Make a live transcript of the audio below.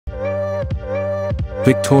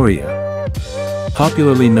Victorya.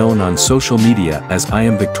 Popularly known on social media as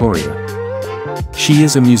iamvictorya. She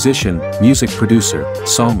is a musician, music producer,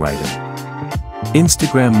 songwriter,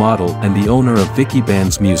 Instagram model and the owner of Vicky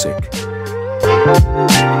Band's music.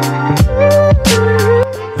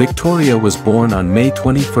 Victorya was born on May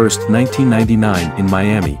 21, 1999 in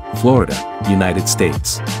Miami, Florida, United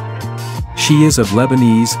States. She is of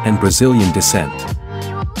Lebanese and Brazilian descent.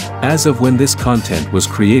 As of when this content was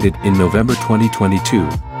created in November 2022,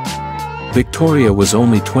 Victorya was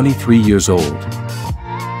only 23 years old.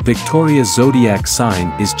 Victorya's zodiac sign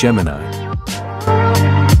is Gemini.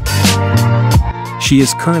 She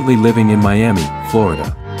is currently living in Miami,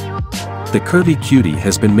 Florida. The curvy cutie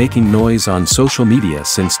has been making noise on social media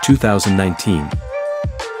since 2019.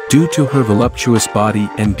 Due to her voluptuous body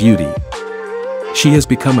and beauty, she has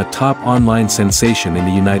become a top online sensation in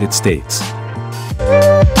the United States.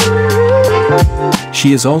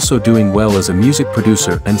 She is also doing well as a music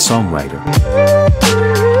producer and songwriter.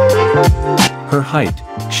 Her height,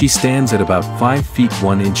 she stands at about 5 feet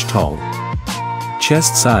 1 inch tall.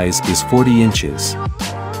 Chest size is 40 inches.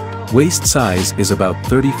 Waist size is about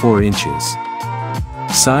 34 inches.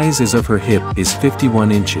 Size of her hip is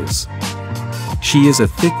 51 inches. She is a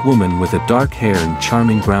thick woman with a dark hair and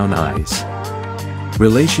charming brown eyes.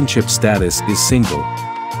 Relationship status is single.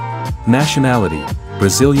 Nationality,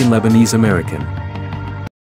 Brazilian Lebanese American.